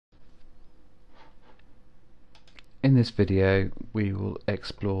this video we will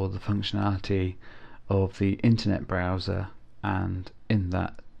explore the functionality of the internet browser and in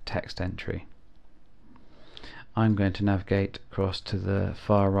that text entry. I'm going to navigate across to the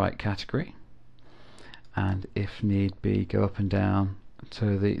far right category and if need be go up and down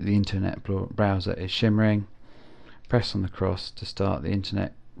so the internet browser is shimmering. Press on the cross to start the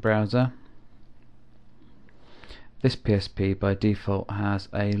internet browser. This PSP by default has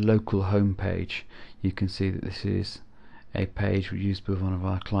a local home page. You can see that this is a page used by one of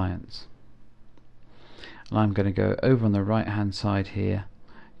our clients. And I'm going to go over on the right hand side here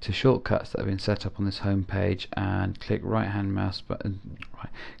to shortcuts that have been set up on this home page and click right hand mouse button,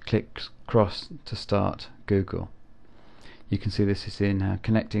 click cross to start Google. You can see this is in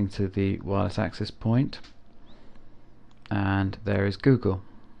connecting to the wireless access point, and there is Google.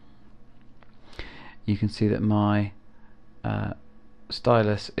 You can see that my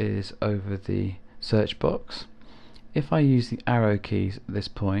stylus is over the search box. If I use the arrow keys at this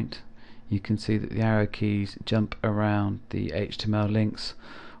point, you can see that the arrow keys jump around the HTML links,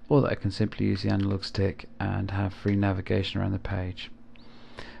 or that I can simply use the analog stick and have free navigation around the page.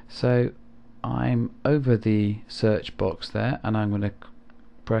 So I'm over the search box there and I'm going to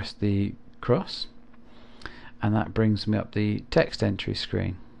press the cross, and that brings me up the text entry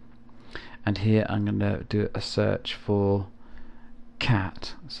screen, and here I'm going to do a search for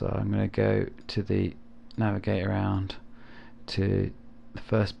cat. So I'm going to go to the navigate around to the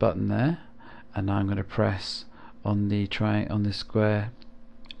first button there, and I'm going to press on the square,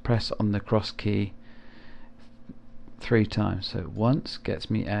 press on the cross key 3 times. So once gets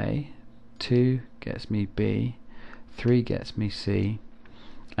me A, 2 gets me B, 3 gets me C,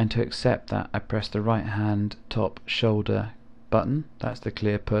 and to accept that I press the right hand top shoulder button, that's the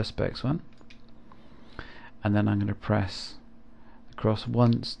clear perspex one, and then I'm going to press the cross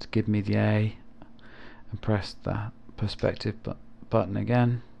once to give me the A and press the perspective button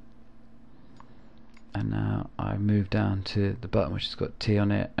again, and now I move down to the button which has got T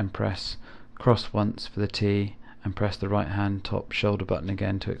on it and press cross once for the T and press the right hand top shoulder button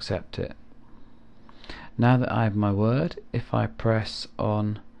again to accept it. Now that I have my word, if I press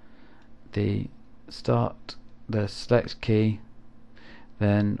on the select key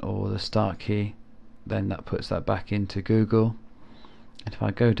then, or the start key, then that puts that back into Google. And if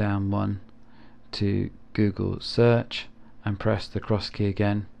I go down one to Google search and press the cross key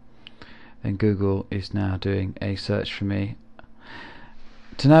again, then Google is now doing a search for me.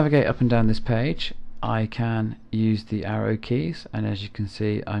 To navigate up and down this page I can use the arrow keys, and as you can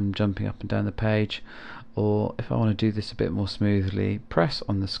see I'm jumping up and down the page, or if I want to do this a bit more smoothly, press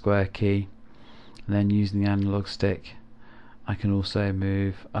on the square key and then using the analog stick I can also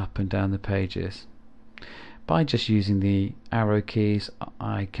move up and down the pages. By just using the arrow keys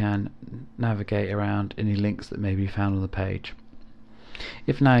I can navigate around any links that may be found on the page.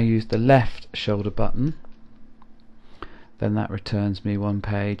 If now I use the left shoulder button, then that returns me one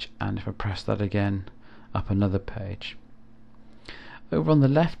page, and if I press that again, up another page. Over on the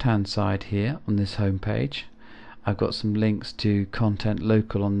left hand side here on this home page I've got some links to content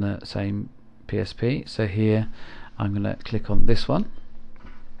local on the same PSP. So here I'm going to click on this one.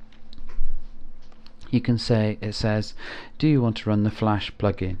 You can say, it says, do you want to run the Flash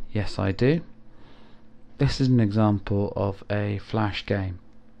plugin? Yes, I do. This is an example of a Flash game.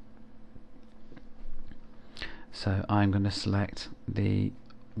 So I'm going to select the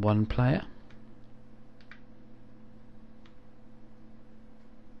one player.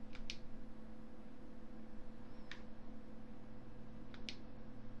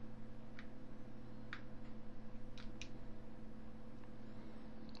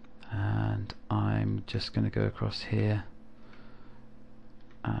 And I'm just going to go across here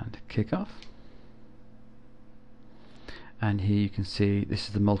and kick off. And here you can see this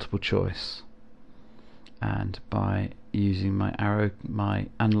is the multiple choice, and by using my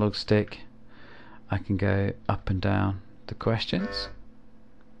analog stick I can go up and down the questions,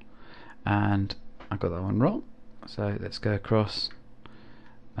 and I got that one wrong, so let's go across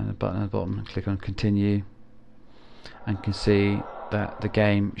and the button at the bottom and click on continue, and you can see that the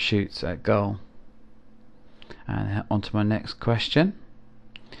game shoots at goal. And on to my next question,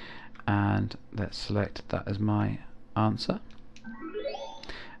 and let's select that as my answer.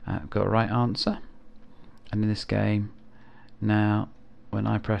 I've got a right answer, and in this game now when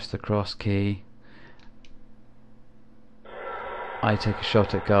I press the cross key I take a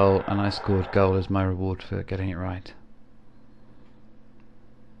shot at goal, and I scored goal as my reward for getting it right.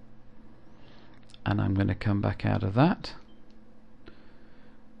 And I'm going to come back out of that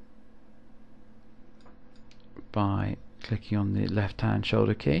by clicking on the left hand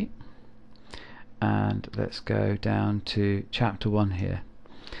shoulder key, and let's go down to chapter 1 here.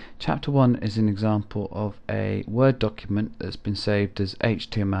 Chapter 1 is an example of a Word document that's been saved as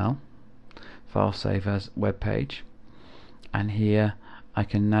HTML, file save as web page, and here I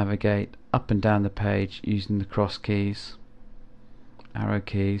can navigate up and down the page using the cross keys, arrow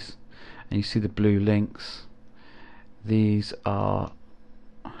keys, and you see the blue links. These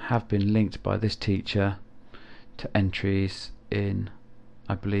have been linked by this teacher to entries in,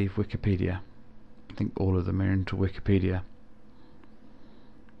 I believe, Wikipedia. I think all of them are into Wikipedia.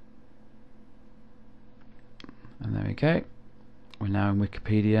 And there we go, we're now in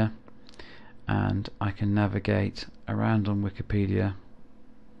Wikipedia, and I can navigate around on Wikipedia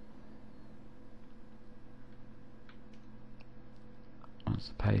once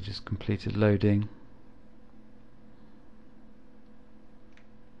the page is completed loading.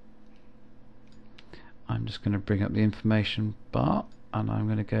 I'm just going to bring up the information bar, and I'm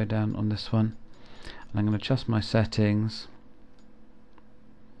going to go down on this one, and I'm going to adjust my settings,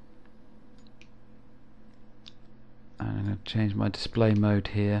 and I'm going to change my display mode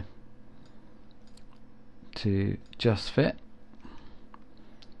here to just fit,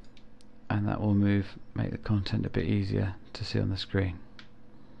 and that will make the content a bit easier to see on the screen.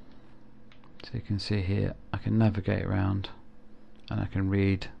 So you can see here I can navigate around and I can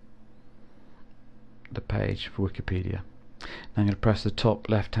read the page for Wikipedia. Now I'm going to press the top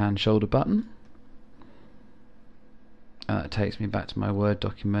left hand shoulder button, and that takes me back to my Word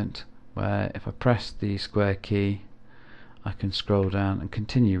document, where if I press the square key I can scroll down and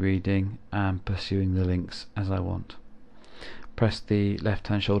continue reading and pursuing the links as I want. Press the left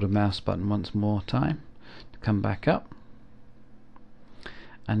hand shoulder mouse button once more time to come back up,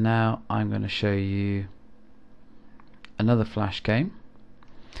 and now I'm going to show you another Flash game.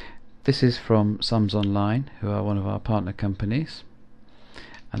 This is from Sums Online, who are one of our partner companies,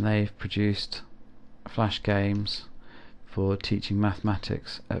 and they've produced Flash games for teaching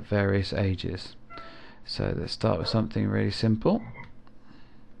mathematics at various ages. So let's start with something really simple.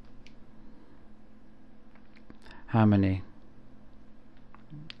 How many?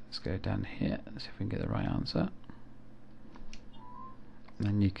 Let's go down here, let's see if we can get the right answer.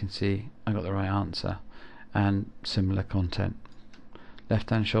 And you can see I got the right answer, and similar content. Left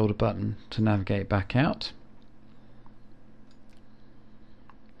hand shoulder button to navigate back out,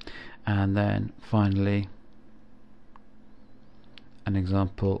 and then finally an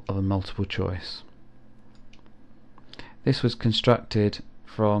example of a multiple choice. This was constructed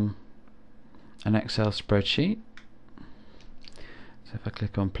from an Excel spreadsheet. So if I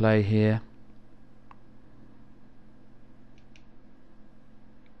click on play here,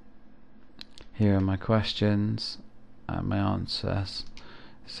 here are my questions and my answers,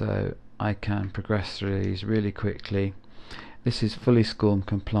 so I can progress through these really quickly. This is fully SCORM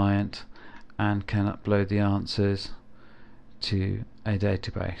compliant and can upload the answers to a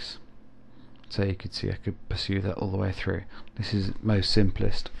database. So you could see I could pursue that all the way through. This is most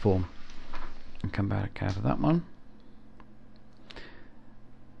simplest form. And come back out of that one.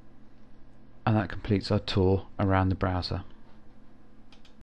 And that completes our tour around the browser.